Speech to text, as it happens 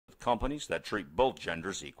companies that treat both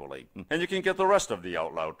genders equally. And you can get the rest of the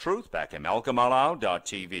Out Loud truth back at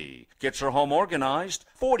malcolmoutloud.tv. Get your home organized,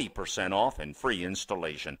 40% off and free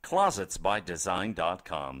installation.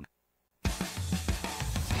 ClosetsByDesign.com.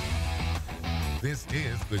 This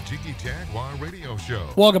is the Jiggy Jaguar Radio Show.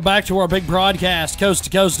 Welcome back to our big broadcast, coast to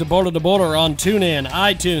coast and border to border on TuneIn,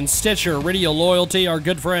 iTunes, Stitcher, Radio Loyalty, our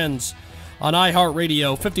good friends on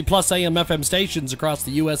iHeartRadio, 50-plus AM FM stations across the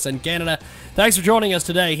U.S. and Canada. Thanks for joining us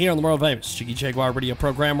today here on the world-famous Jiggy Jaguar Radio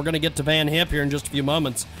program. We're going to get to Van Hip here in just a few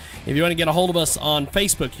moments. If you want to get a hold of us on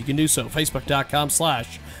Facebook, you can do so,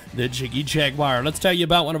 facebook.com/The Jiggy Jaguar. Let's tell you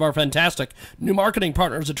about one of our fantastic new marketing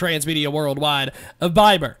partners at Transmedia Worldwide,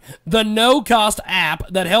 Byber, the no-cost app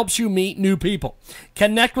that helps you meet new people,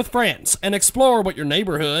 connect with friends, and explore what your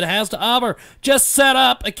neighborhood has to offer. Just set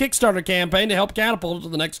up a Kickstarter campaign to help catapult to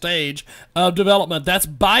the next stage of development. That's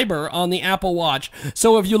Byber on the Apple Watch.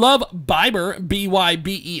 So if you love Byber,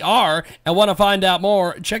 B-Y-B-E-R, and want to find out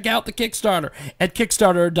more, check out the Kickstarter at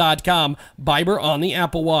kickstarter.com. Byber on the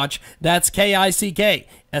Apple Watch. That's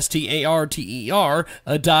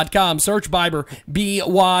KICKSTARTER.com. Search Byber,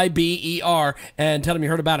 B-Y-B-E-R, and tell them you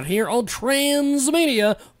heard about it here on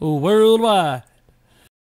Transmedia Worldwide.